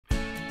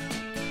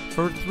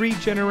For 3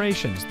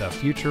 generations, the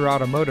Future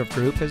Automotive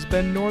Group has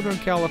been Northern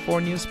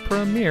California's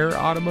premier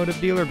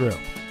automotive dealer group.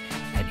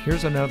 And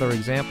here's another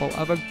example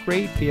of a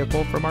great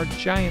vehicle from our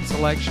giant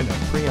selection of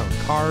pre-owned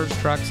cars,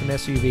 trucks, and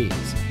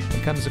SUVs.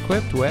 It comes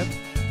equipped with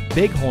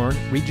Bighorn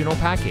Regional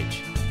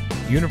Package,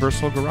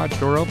 Universal Garage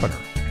Door Opener,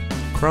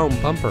 Chrome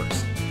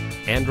Bumpers,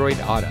 Android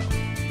Auto,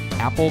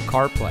 Apple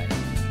CarPlay,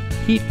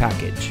 Heat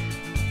Package,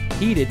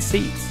 Heated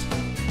Seats,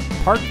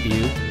 Park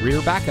View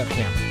Rear Backup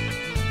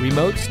Camera,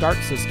 Remote Start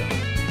System,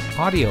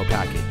 Audio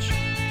Package,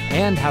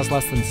 and has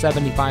less than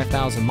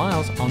 75,000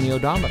 miles on the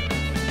odometer.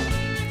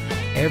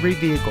 Every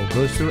vehicle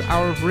goes through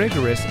our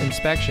rigorous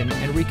inspection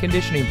and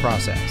reconditioning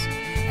process,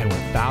 and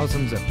with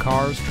thousands of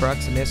cars,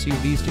 trucks, and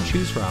SUVs to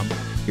choose from,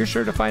 you're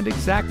sure to find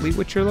exactly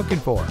what you're looking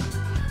for.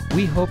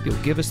 We hope you'll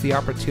give us the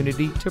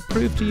opportunity to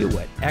prove to you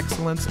what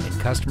excellence in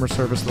customer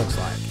service looks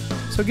like.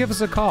 So give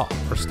us a call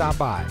or stop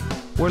by.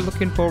 We're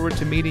looking forward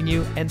to meeting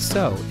you, and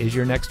so is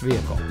your next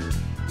vehicle.